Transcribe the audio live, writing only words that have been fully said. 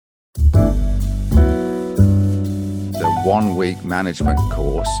1-week management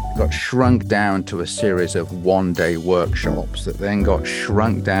course got shrunk down to a series of 1-day workshops that then got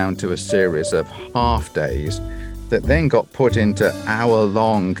shrunk down to a series of half days that then got put into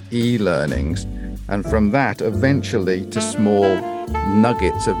hour-long e-learnings, and from that eventually to small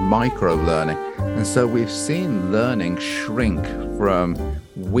nuggets of micro-learning. And so we've seen learning shrink from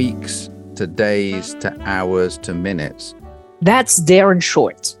weeks to days to hours to minutes. That's Darren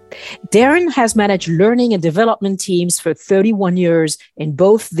Short. Darren has managed learning and development teams for 31 years in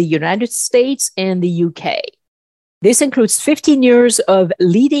both the United States and the UK. This includes 15 years of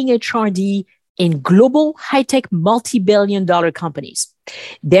leading HRD in global high-tech multi-billion-dollar companies.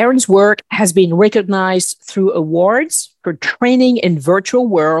 Darren's work has been recognized through awards for training in virtual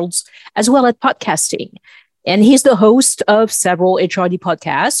worlds, as well as podcasting. And he's the host of several HRD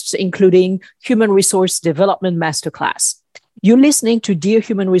podcasts, including Human Resource Development Masterclass. You're listening to Dear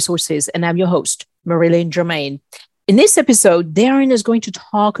Human Resources, and I'm your host, Marilyn Germain. In this episode, Darren is going to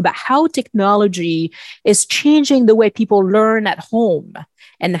talk about how technology is changing the way people learn at home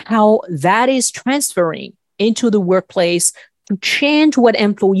and how that is transferring into the workplace to change what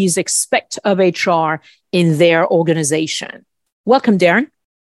employees expect of HR in their organization. Welcome, Darren.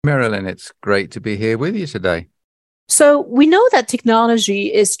 Marilyn, it's great to be here with you today. So we know that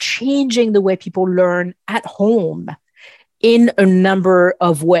technology is changing the way people learn at home in a number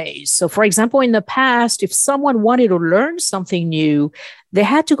of ways. So for example, in the past, if someone wanted to learn something new, they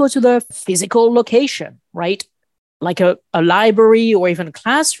had to go to the physical location, right? Like a library or even a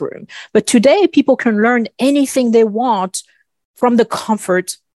classroom. But today, people can learn anything they want from the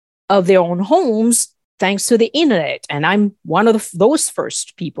comfort of their own homes, thanks to the internet. And I'm one of those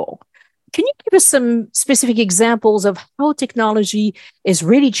first people. Can you give us some specific examples of how technology is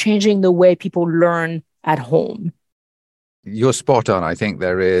really changing the way people learn at home? You're spot on. I think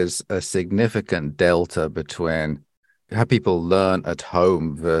there is a significant delta between how people learn at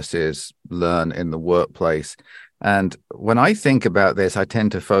home versus learn in the workplace. And when I think about this, I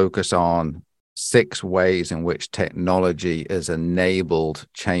tend to focus on 6 ways in which technology has enabled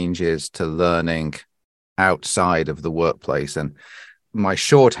changes to learning outside of the workplace. And my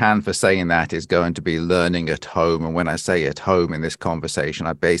shorthand for saying that is going to be learning at home. And when I say at home in this conversation,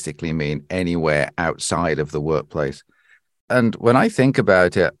 I basically mean anywhere outside of the workplace. And when I think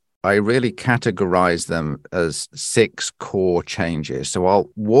about it, I really categorize them as 6 core changes. So I'll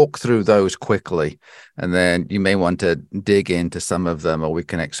walk through those quickly, and then you may want to dig into some of them, or we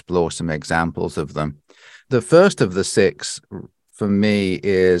can explore some examples of them. The first of the 6 for me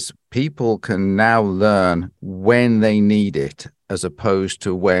is people can now learn when they need it, as opposed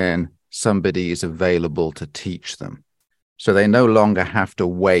to when somebody is available to teach them. So they no longer have to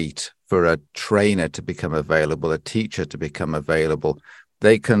wait for a trainer to become available, a teacher to become available.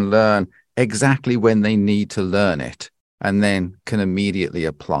 They can learn exactly when they need to learn it and then can immediately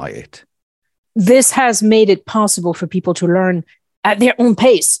apply it. This has made it possible for people to learn at their own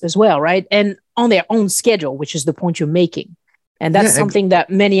pace as well, right? And on their own schedule, which is the point you're making. And that's something that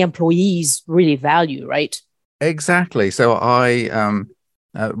many employees really value, right? Exactly. So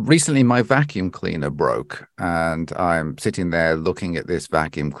recently my vacuum cleaner broke, and I'm sitting there looking at this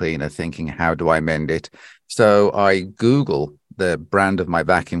vacuum cleaner thinking, how do I mend it? So I Google the brand of my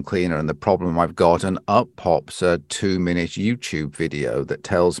vacuum cleaner and the problem I've got, and up pops a 2-minute YouTube video that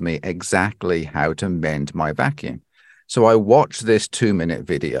tells me exactly how to mend my vacuum. So I watch this 2-minute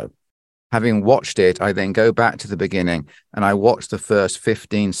video. Having watched it, I then go back to the beginning and I watch the first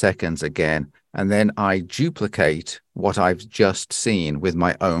 15 seconds again, and then I duplicate what I've just seen with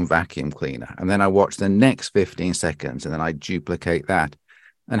my own vacuum cleaner. And then I watch the next 15 seconds and then I duplicate that.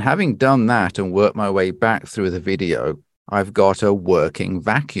 And having done that and worked my way back through the video, I've got a working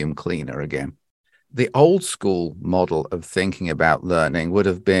vacuum cleaner again. The old school model of thinking about learning would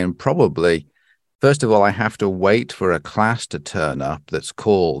have been probably, first of all, I have to wait for a class to turn up that's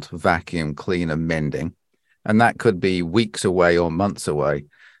called vacuum cleaner mending. And that could be weeks away or months away.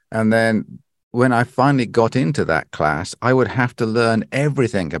 And then when I finally got into that class, I would have to learn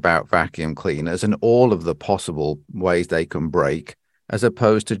everything about vacuum cleaners and all of the possible ways they can break, as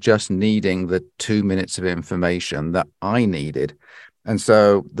opposed to just needing the 2 minutes of information that I needed. And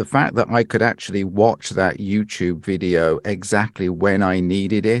so the fact that I could actually watch that YouTube video exactly when I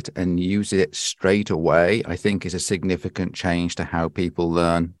needed it and use it straight away, I think is a significant change to how people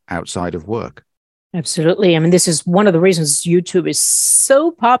learn outside of work. Absolutely. I mean, this is one of the reasons YouTube is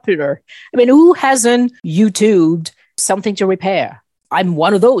so popular. I mean, who hasn't YouTubed something to repair? I'm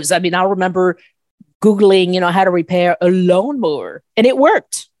one of those. I mean, I remember Googling, how to repair a lawnmower, and it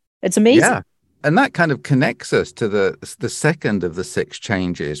worked. It's amazing. Yeah. And that kind of connects us to the second of the 6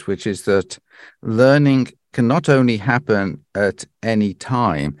 changes, which is that learning can not only happen at any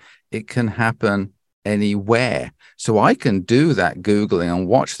time, it can happen anywhere. So I can do that Googling and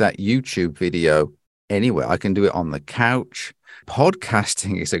watch that YouTube video anywhere. I can do it on the couch.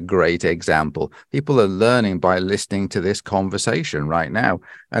 Podcasting is a great example. People are learning by listening to this conversation right now,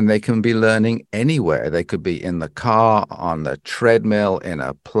 and they can be learning anywhere. They could be in the car, on the treadmill, in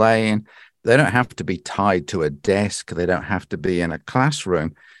a plane. They don't have to be tied to a desk. They don't have to be in a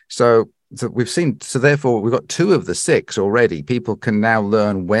classroom. So therefore we've got 2 of the 6 already. People can now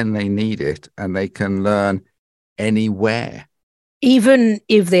learn when they need it, and they can learn anywhere. Even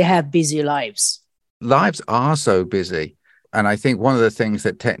if they have busy lives. Lives are so busy. And I think one of the things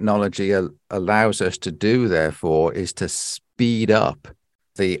that technology allows us to do, therefore, is to speed up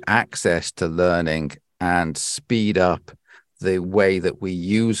the access to learning and speed up the way that we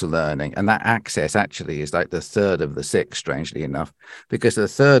use learning. And that access actually is like the 3rd of the 6, strangely enough, because the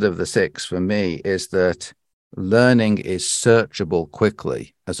 3rd of the 6 for me is that learning is searchable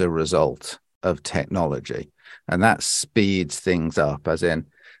quickly as a result of technology. And that speeds things up, as in,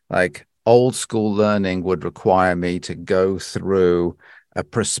 like, old school learning would require me to go through a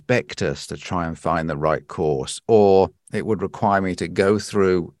prospectus to try and find the right course, or it would require me to go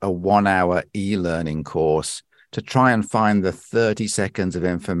through a 1-hour e-learning course to try and find the 30 seconds of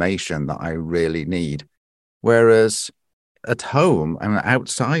information that I really need. Whereas at home and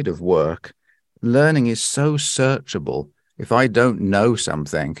outside of work, learning is so searchable. If I don't know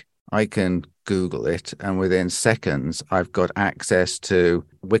something, I can Google it, and within seconds, I've got access to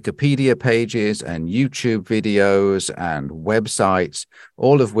Wikipedia pages and YouTube videos and websites,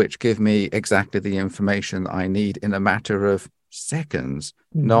 all of which give me exactly the information that I need in a matter of seconds,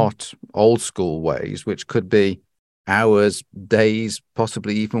 not old school ways, which could be hours, days,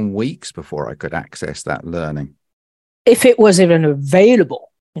 possibly even weeks before I could access that learning. If it was even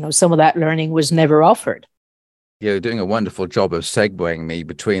available, some of that learning was never offered. You're doing a wonderful job of segueing me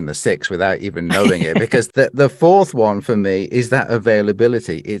between the 6 without even knowing it, because the 4th one for me is that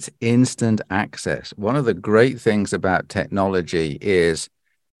availability. It's instant access. One of the great things about technology is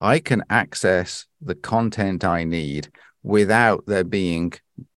I can access the content I need without there being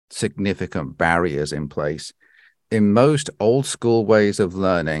significant barriers in place. In most old school ways of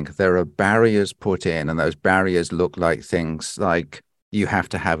learning, there are barriers put in, and those barriers look like things like you have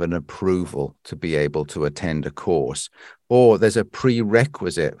to have an approval to be able to attend a course, or there's a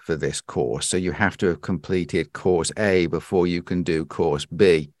prerequisite for this course, so you have to have completed course A before you can do course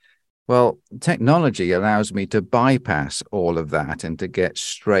B. Well, technology allows me to bypass all of that and to get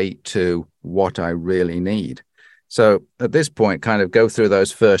straight to what I really need. So at this point, kind of go through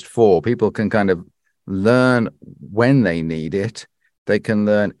those first 4. People can kind of learn when they need it. They can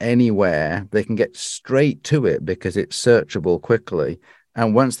learn anywhere. They can get straight to it because it's searchable quickly.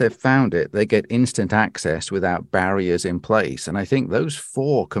 And once they've found it, they get instant access without barriers in place. And I think those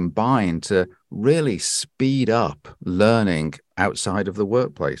 4 combine to really speed up learning outside of the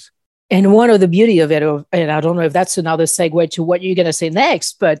workplace. And one of the beauty of it, and I don't know if that's another segue to what you're going to say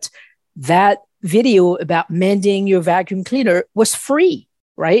next, but that video about mending your vacuum cleaner was free,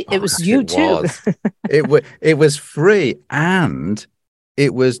 right? It was YouTube. It was free, and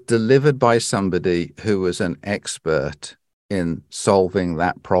it was delivered by somebody who was an expert in solving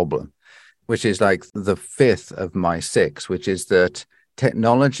that problem, which is like the 5th of my 6, which is that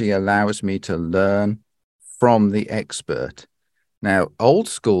technology allows me to learn from the expert. Now, old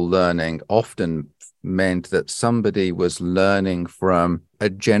school learning often meant that somebody was learning from a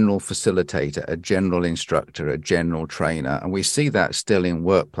general facilitator, a general instructor, a general trainer. And we see that still in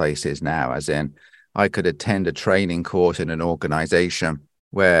workplaces now, as in I could attend a training course in an organization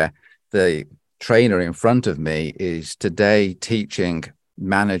where the trainer in front of me is today teaching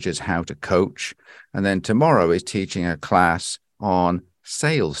managers how to coach, and then tomorrow is teaching a class on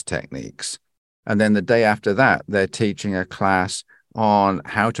sales techniques. And then the day after that, they're teaching a class on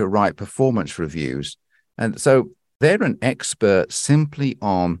how to write performance reviews. And so they're an expert simply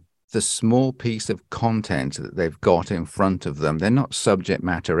on the small piece of content that they've got in front of them. They're not subject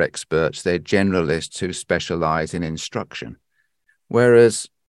matter experts. They're generalists who specialize in instruction. Whereas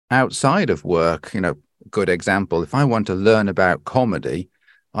outside of work, good example, if I want to learn about comedy,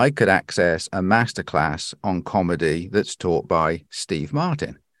 I could access a masterclass on comedy that's taught by Steve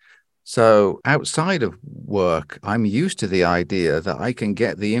Martin. So outside of work, I'm used to the idea that I can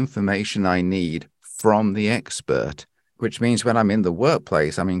get the information I need from the expert, which means when I'm in the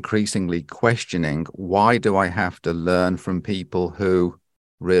workplace, I'm increasingly questioning, why do I have to learn from people who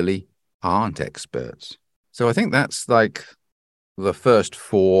really aren't experts? So I think that's like the first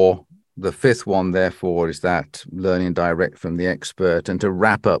 4. The 5th one, therefore, is that learning direct from the expert. And to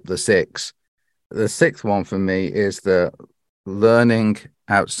wrap up the 6, The sixth one for me is that learning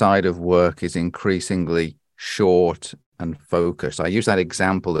outside of work is increasingly short and focused. I use that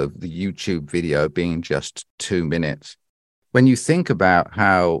example of the YouTube video being just 2 minutes. When you think about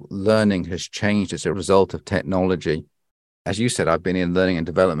how learning has changed as a result of technology, as you said, I've been in learning and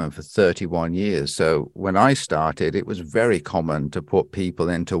development for 31 years. So when I started, it was very common to put people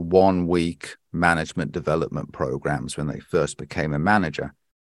into 1 week management development programs when they first became a manager.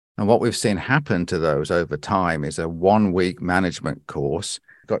 And what we've seen happen to those over time is a 1 week management course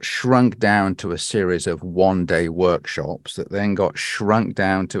got shrunk down to a series of 1 day workshops that then got shrunk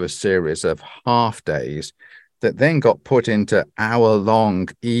down to a series of half days that then got put into hour-long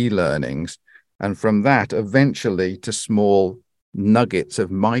e-learnings. And from that, eventually to small nuggets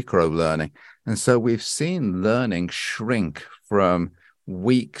of micro learning. And so we've seen learning shrink from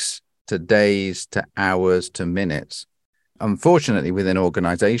weeks to days to hours to minutes. Unfortunately, within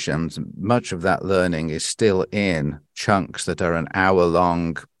organizations, much of that learning is still in chunks that are an hour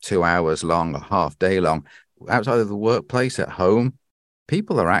long, 2 hours long, a half day long. Outside of the workplace, at home,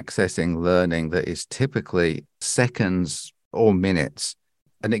 people are accessing learning that is typically seconds or minutes,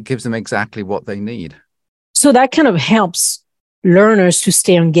 and it gives them exactly what they need. So that kind of helps learners to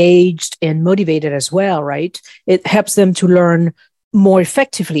stay engaged and motivated as well, right? It helps them to learn more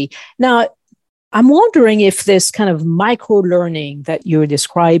effectively. Now, I'm wondering if this kind of micro learning that you're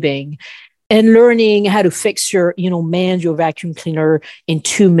describing and learning how to fix your, manage your vacuum cleaner in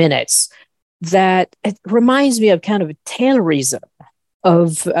 2 minutes, that it reminds me of kind of a Taylorism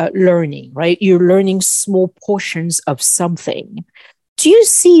of learning, right? You're learning small portions of something. Do you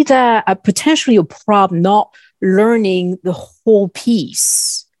see that potentially a problem, not learning the whole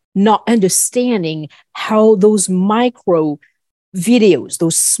piece, not understanding how those micro videos,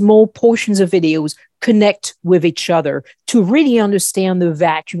 those small portions of videos connect with each other to really understand the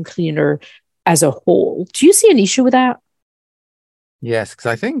vacuum cleaner as a whole? Do you see an issue with that? Yes, because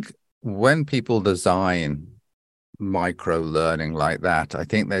I think when people design micro learning like that, I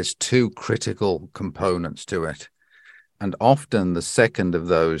think there's two critical components to it. And often the second of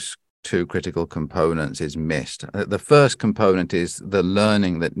those two critical components is missed. The first component is the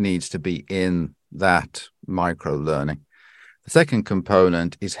learning that needs to be in that micro learning. The second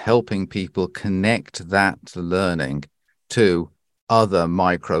component is helping people connect that learning to other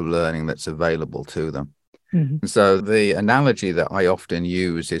micro learning that's available to them. Mm-hmm. So the analogy that I often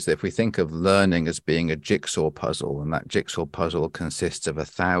use is that if we think of learning as being a jigsaw puzzle, and that jigsaw puzzle consists of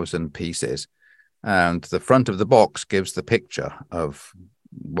 1,000 pieces, and the front of the box gives the picture of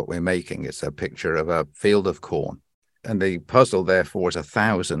what we're making. It's a picture of a field of corn, and the puzzle therefore is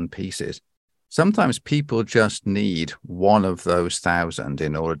 1,000 pieces. Sometimes people just need one of those 1,000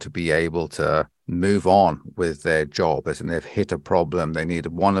 in order to be able to move on with their job. As in, they've hit a problem, they need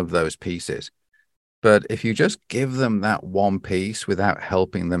one of those pieces. But if you just give them that one piece without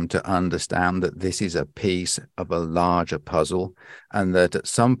helping them to understand that this is a piece of a larger puzzle, and that at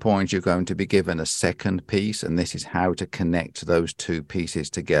some point you're going to be given a second piece, and this is how to connect those two pieces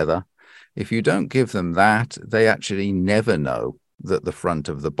together. If you don't give them that, they actually never know that the front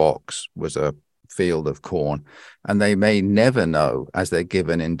of the box was a field of corn, and they may never know, as they're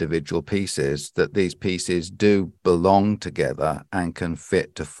given individual pieces, that these pieces do belong together and can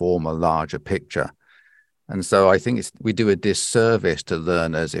fit to form a larger picture. And so I think we do a disservice to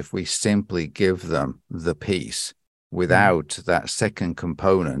learners if we simply give them the piece without that second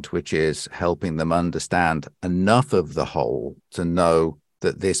component, which is helping them understand enough of the whole to know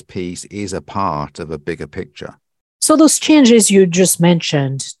that this piece is a part of a bigger picture. So those changes you just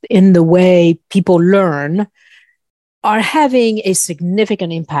mentioned in the way people learn are having a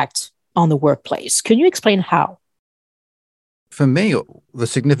significant impact on the workplace. Can you explain how? For me, the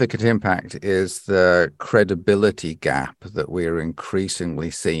significant impact is the credibility gap that we're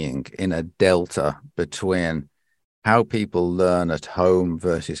increasingly seeing in a delta between how people learn at home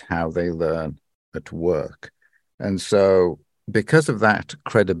versus how they learn at work. And so because of that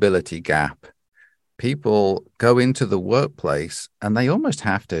credibility gap, people go into the workplace and they almost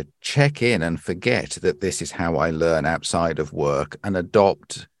have to check in and forget that this is how I learn outside of work and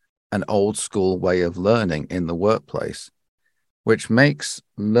adopt an old school way of learning in the workplace, which makes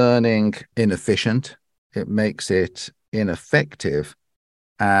learning inefficient. It makes it ineffective,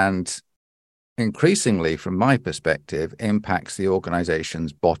 and increasingly, from my perspective, impacts the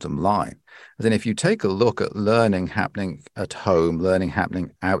organization's bottom line. Then if you take a look at learning happening at home, learning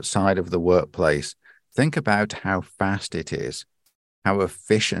happening outside of the workplace, think about how fast it is, how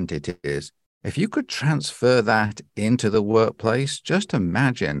efficient it is. If you could transfer that into the workplace, just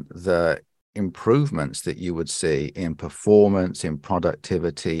imagine the improvements that you would see in performance, in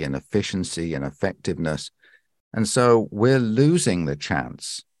productivity, in efficiency, and effectiveness. And so we're losing the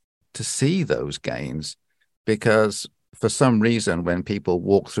chance to see those gains because for some reason, when people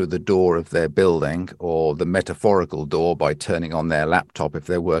walk through the door of their building, or the metaphorical door by turning on their laptop if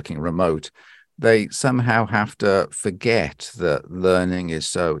they're working remote, they somehow have to forget that learning is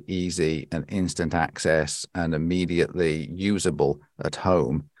so easy and instant access and immediately usable at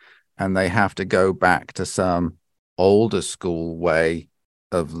home. And they have to go back to some older school way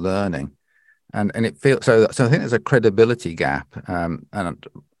of learning. And it feels so I think there's a credibility gap,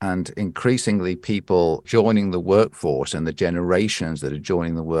 and increasingly people joining the workforce, and the generations that are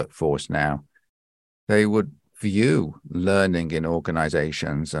joining the workforce now, they would view learning in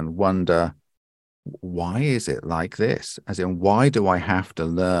organizations and wonder, why is it like this? As in, why do I have to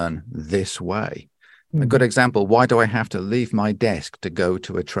learn this way? A good example, why do I have to leave my desk to go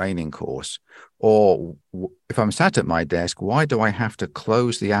to a training course? Or if I'm sat at my desk, why do I have to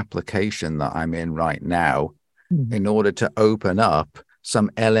close the application that I'm in right now in order to open up some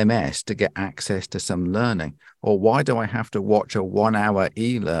LMS to get access to some learning? Or why do I have to watch a 1 hour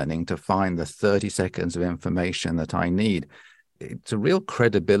e-learning to find the 30 seconds of information that I need? It's a real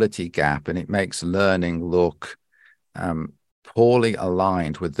credibility gap, and it makes learning look poorly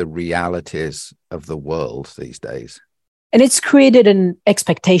aligned with the realities of the world these days. And it's created an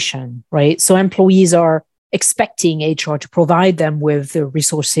expectation, right? So employees are expecting HR to provide them with the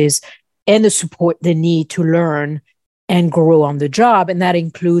resources and the support they need to learn and grow on the job. And that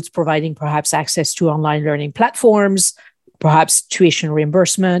includes providing perhaps access to online learning platforms, perhaps tuition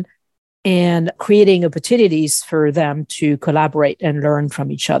reimbursement, and creating opportunities for them to collaborate and learn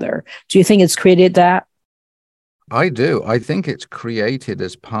from each other. Do you think it's created that? I do. I think it's created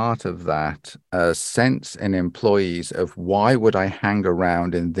as part of that a sense in employees of, why would I hang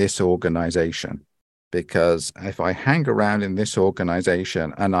around in this organization? Because if I hang around in this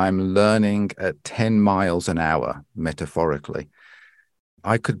organization and I'm learning at 10 miles an hour, metaphorically,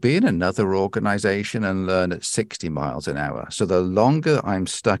 I could be in another organization and learn at 60 miles an hour. So the longer I'm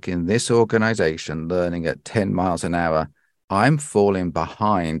stuck in this organization learning at 10 miles an hour, I'm falling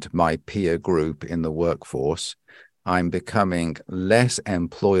behind my peer group in the workforce. I'm becoming less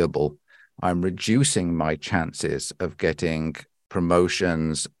employable. I'm reducing my chances of getting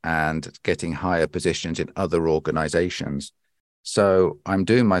promotions and getting higher positions in other organizations. So I'm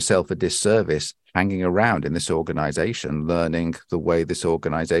doing myself a disservice hanging around in this organization, learning the way this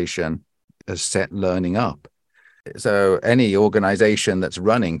organization has set learning up. So any organization that's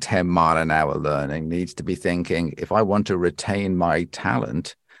running 10-mile-an-hour learning needs to be thinking, if I want to retain my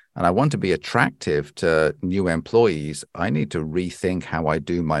talent and I want to be attractive to new employees, I need to rethink how I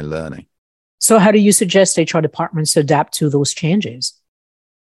do my learning. So how do you suggest HR departments adapt to those changes?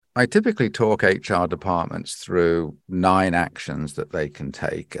 I typically talk HR departments through 9 actions that they can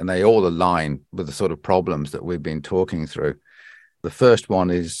take, and they all align with the sort of problems that we've been talking through. The first one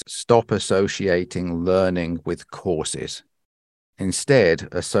is stop associating learning with courses. Instead,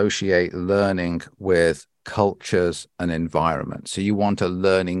 associate learning with cultures and environment. So you want a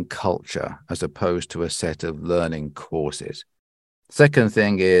learning culture as opposed to a set of learning courses. Second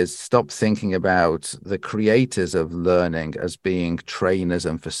thing is stop thinking about the creators of learning as being trainers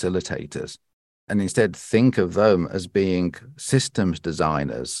and facilitators, and instead think of them as being systems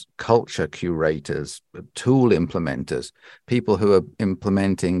designers, culture curators, tool implementers, people who are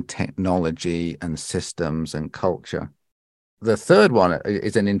implementing technology and systems and culture. The third one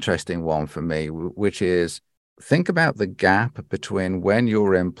is an interesting one for me, which is think about the gap between when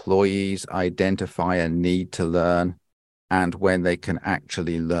your employees identify a need to learn and when they can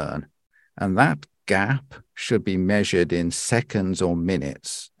actually learn. And that gap should be measured in seconds or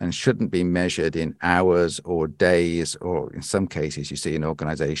minutes and shouldn't be measured in hours or days, or in some cases you see in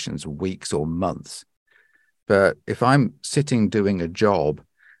organizations, weeks or months. But if I'm sitting doing a job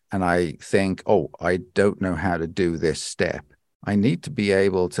and I think, oh, I don't know how to do this step, I need to be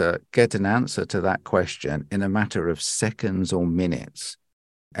able to get an answer to that question in a matter of seconds or minutes.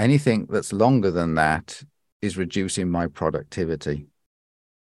 Anything that's longer than that is reducing my productivity.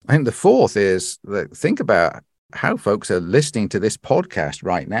 I think the fourth is that think about how folks are listening to this podcast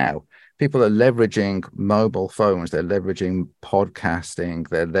right now. People are leveraging mobile phones, they're leveraging podcasting,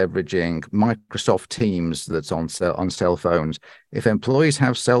 they're leveraging Microsoft Teams that's on cell phones. If employees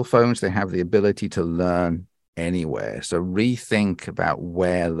have cell phones, they have the ability to learn anywhere. So rethink about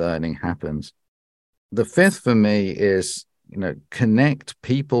where learning happens. The fifth for me is, connect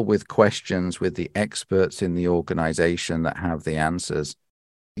people with questions with the experts in the organization that have the answers.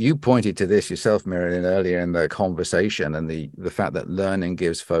 You pointed to this yourself, Miriam, earlier in the conversation, and the fact that learning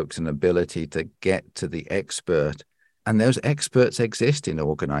gives folks an ability to get to the expert. And those experts exist in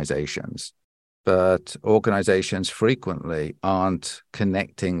organizations, but organizations frequently aren't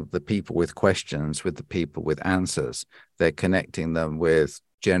connecting the people with questions with the people with answers. They're connecting them with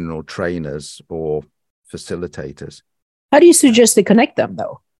general trainers or facilitators. How do you suggest they connect them,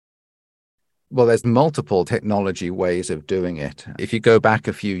 though? Well, there's multiple technology ways of doing it. If you go back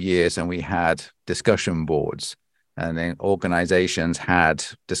a few years and we had discussion boards, and then organizations had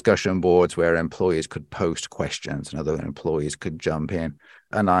discussion boards where employees could post questions and other employees could jump in.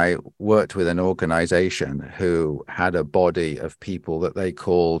 And I worked with an organization who had a body of people that they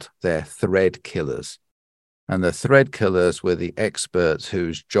called their thread killers. And the thread killers were the experts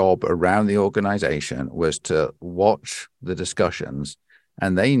whose job around the organization was to watch the discussions.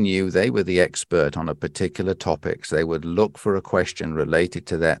 And they knew they were the expert on a particular topic. So they would look for a question related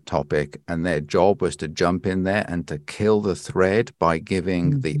to that topic. And their job was to jump in there and to kill the thread by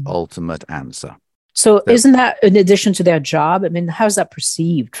giving the ultimate answer. So isn't that in addition to their job? I mean, how's that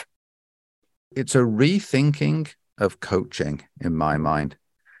perceived? It's a rethinking of coaching in my mind.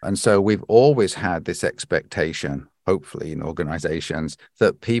 And so we've always had this expectation, hopefully in organizations,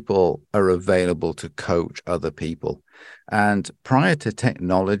 that people are available to coach other people. And prior to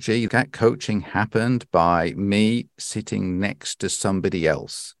technology, that coaching happened by me sitting next to somebody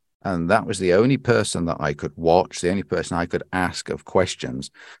else. And that was the only person that I could watch, the only person I could ask of questions.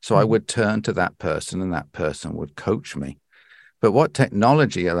 So I would turn to that person and that person would coach me. But what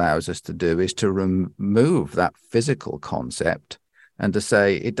technology allows us to do is to remove that physical concept and to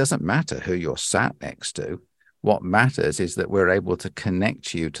say, it doesn't matter who you're sat next to. What matters is that we're able to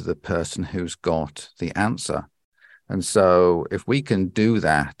connect you to the person who's got the answer. And so if we can do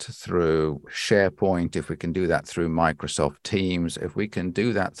that through SharePoint, if we can do that through Microsoft Teams, if we can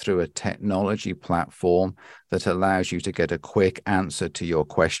do that through a technology platform that allows you to get a quick answer to your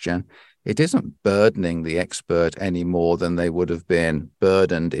question, it isn't burdening the expert any more than they would have been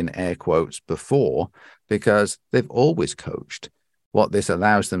burdened in air quotes before, because they've always coached. What this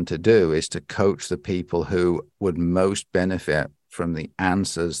allows them to do is to coach the people who would most benefit from the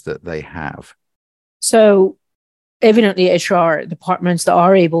answers that they have. So evidently, HR departments that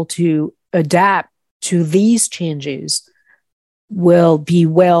are able to adapt to these changes will be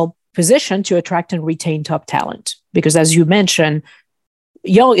well positioned to attract and retain top talent. Because as you mentioned,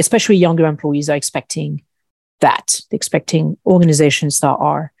 especially younger employees are expecting that, expecting organizations that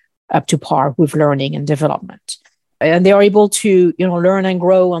are up to par with learning and development. And they are able to, learn and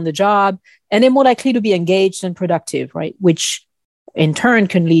grow on the job, and they're more likely to be engaged and productive, right? Which in turn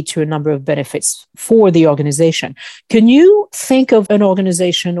can lead to a number of benefits for the organization. Can you think of an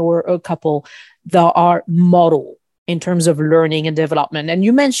organization or a couple that are model in terms of learning and development? And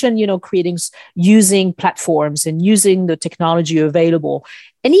you mentioned, using platforms and using the technology available.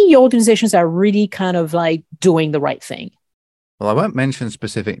 Any organizations that are really kind of like doing the right thing? Well, I won't mention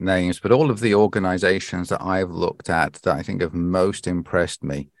specific names, but all of the organizations that I've looked at that I think have most impressed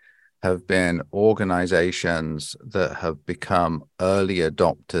me have been organizations that have become early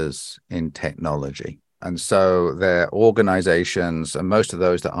adopters in technology. And so they're organizations, and most of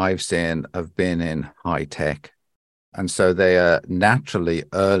those that I've seen have been in high tech. And so they are naturally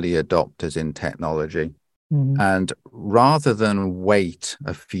early adopters in technology. And rather than wait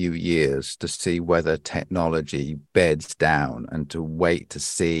a few years to see whether technology beds down and to wait to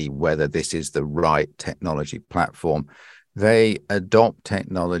see whether this is the right technology platform, they adopt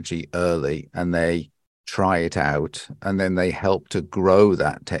technology early and they try it out, and then they help to grow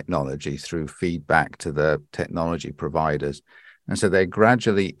that technology through feedback to the technology providers. And so they're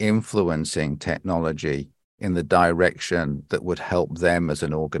gradually influencing technology in the direction that would help them as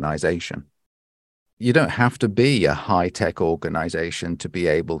an organization. You don't have to be a high-tech organization to be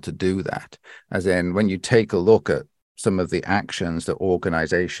able to do that. As in, when you take a look at some of the actions that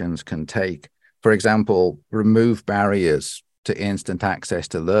organizations can take, for example, remove barriers to instant access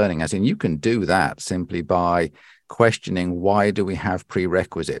to learning. As in, you can do that simply by questioning, why do we have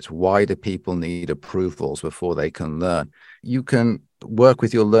prerequisites? Why do people need approvals before they can learn? You can work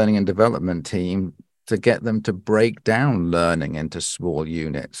with your learning and development team to get them to break down learning into small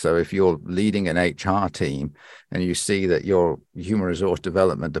units. So if you're leading an HR team and you see that your human resource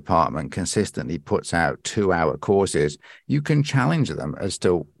development department consistently puts out 2-hour courses, you can challenge them as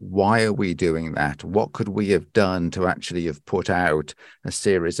to, why are we doing that? What could we have done to actually have put out a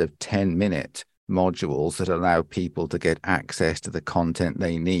series of 10-minute modules that allow people to get access to the content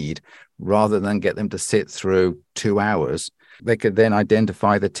they need, rather than get them to sit through 2 hours? They could then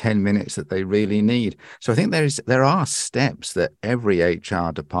identify the 10 minutes that they really need. So I think there are steps that every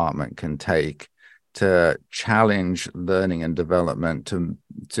HR department can take to challenge learning and development,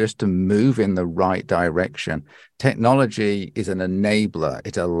 to move in the right direction. Technology is an enabler.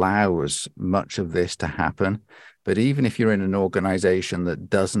 It allows much of this to happen. But even if you're in an organization that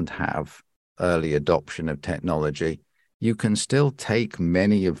doesn't have early adoption of technology, you can still take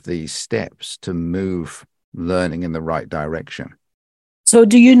many of these steps to move learning in the right direction. So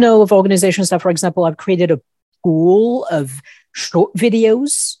do you know of organizations that, for example, have created a pool of short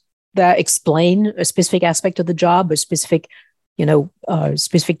videos that explain a specific aspect of the job, a specific,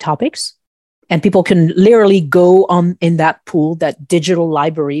 specific topics? And people can literally go on in that pool, that digital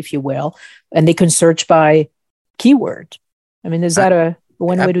library, if you will, and they can search by keyword. I mean, is that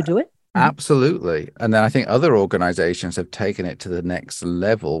one way to do it? Absolutely. And then I think other organizations have taken it to the next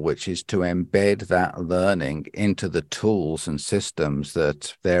level, which is to embed that learning into the tools and systems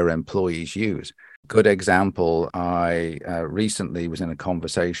that their employees use. Good example, I recently was in a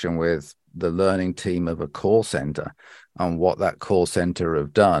conversation with the learning team of a call center. And what that call center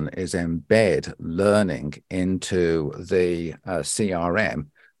have done is embed learning into the CRM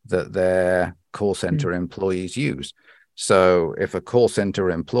that their call center employees use. So if a call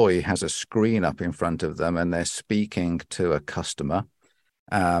center employee has a screen up in front of them and they're speaking to a customer,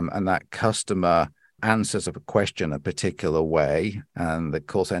 and that customer answers a question a particular way, and the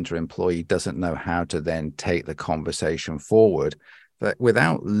call center employee doesn't know how to then take the conversation forward, but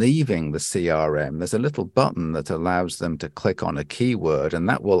without leaving the CRM, there's a little button that allows them to click on a keyword, and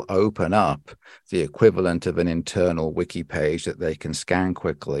that will open up the equivalent of an internal wiki page that they can scan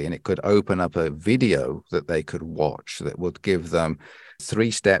quickly. And it could open up a video that they could watch that would give them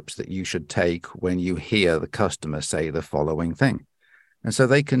 3 steps that you should take when you hear the customer say the following thing. And so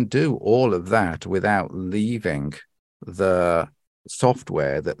they can do all of that without leaving the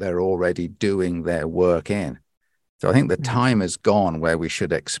software that they're already doing their work in. So I think the time has gone where we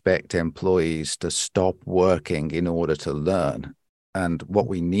should expect employees to stop working in order to learn. And what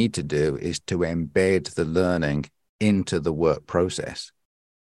we need to do is to embed the learning into the work process.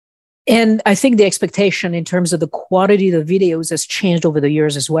 And I think the expectation in terms of the quality of the videos has changed over the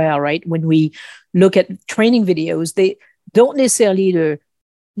years as well, right? When we look at training videos, they don't necessarily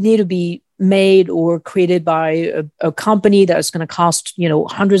need to be made or created by a company that's going to cost,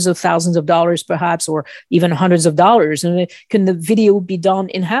 hundreds of thousands of dollars, perhaps, or even hundreds of dollars. And can the video be done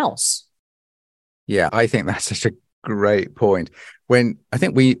in-house? Yeah, I think that's such a great point. When I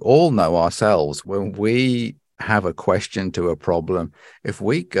think we all know ourselves, when we have a question to a problem, if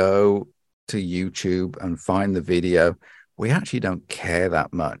we go to YouTube and find the video, we actually don't care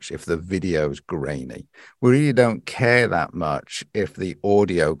that much if the video is grainy. We really don't care that much if the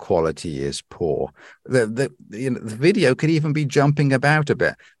audio quality is poor. The video could even be jumping about a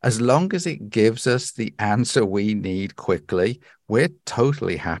bit. As long as it gives us the answer we need quickly, we're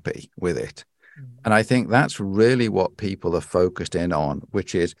totally happy with it. And I think that's really what people are focused in on,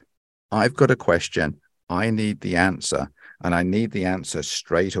 which is, I've got a question, I need the answer, and I need the answer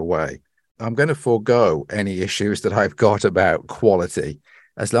straight away. I'm going to forego any issues that I've got about quality.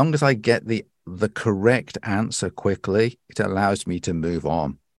 As long as I get the correct answer quickly, it allows me to move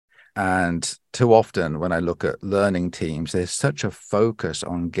on. And too often when I look at learning teams, there's such a focus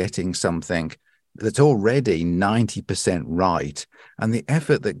on getting something that's already 90% right. And the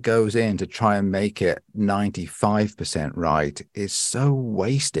effort that goes in to try and make it 95% right is so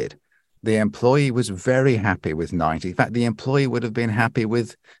wasted. The employee was very happy with 90. In fact, the employee would have been happy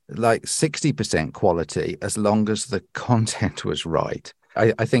with like 60% quality as long as the content was right.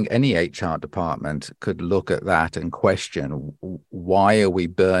 I think any HR department could look at that and question, why are we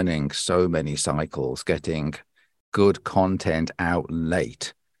burning so many cycles getting good content out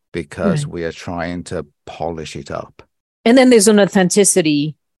late? Because we are trying to polish it up. And then there's an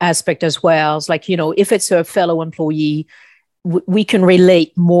authenticity aspect as well. It's like, if it's a fellow employee, we can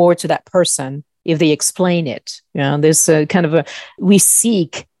relate more to that person if they explain it. There's a kind of we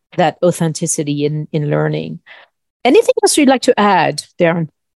seek that authenticity in learning. Anything else you'd like to add, Darren?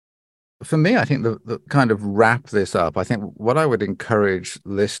 For me, I think the kind of wrap this up, I think what I would encourage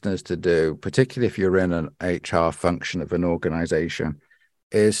listeners to do, particularly if you're in an HR function of an organization,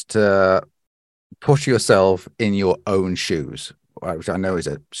 is to put yourself in your own shoes, which I know is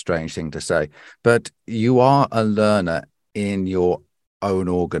a strange thing to say, but you are a learner in your own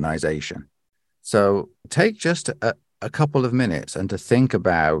organization. So take just a couple of minutes and to think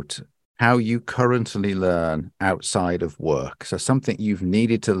about how you currently learn outside of work. So something you've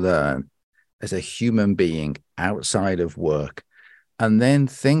needed to learn as a human being outside of work. And then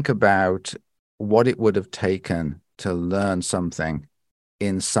think about what it would have taken to learn something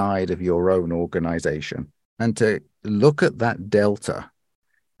inside of your own organization and to look at that delta.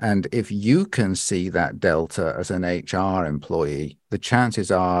 And if you can see that delta as an HR employee, the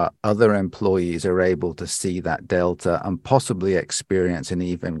chances are other employees are able to see that delta and possibly experience an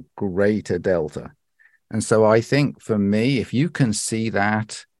even greater delta. And so I think for me, if you can see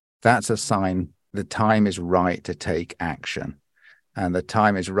that, that's a sign the time is right to take action. And the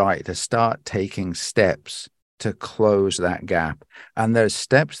time is right to start taking steps to close that gap. And there's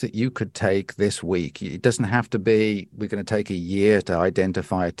steps that you could take this week. It doesn't have to be, we're going to take a year to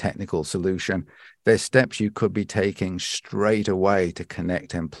identify a technical solution. There's steps you could be taking straight away to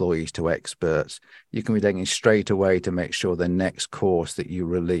connect employees to experts. You can be taking straight away to make sure the next course that you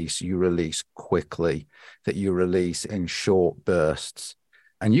release quickly, that you release in short bursts.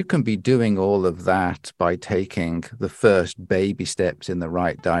 And you can be doing all of that by taking the first baby steps in the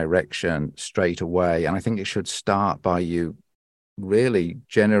right direction straight away. And I think it should start by you really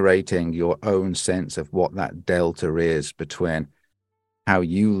generating your own sense of what that delta is between how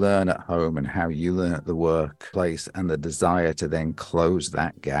you learn at home and how you learn at the workplace, and the desire to then close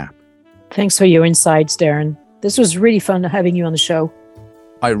that gap. Thanks for your insights, Darren. This was really fun having you on the show.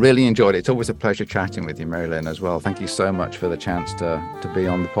 I really enjoyed it. It's always a pleasure chatting with you, Marilyn, as well. Thank you so much for the chance to be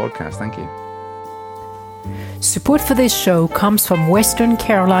on the podcast. Thank you. Support for this show comes from Western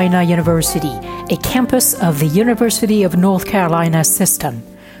Carolina University, a campus of the University of North Carolina system,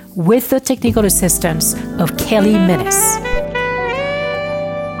 with the technical assistance of Kelly Minnis.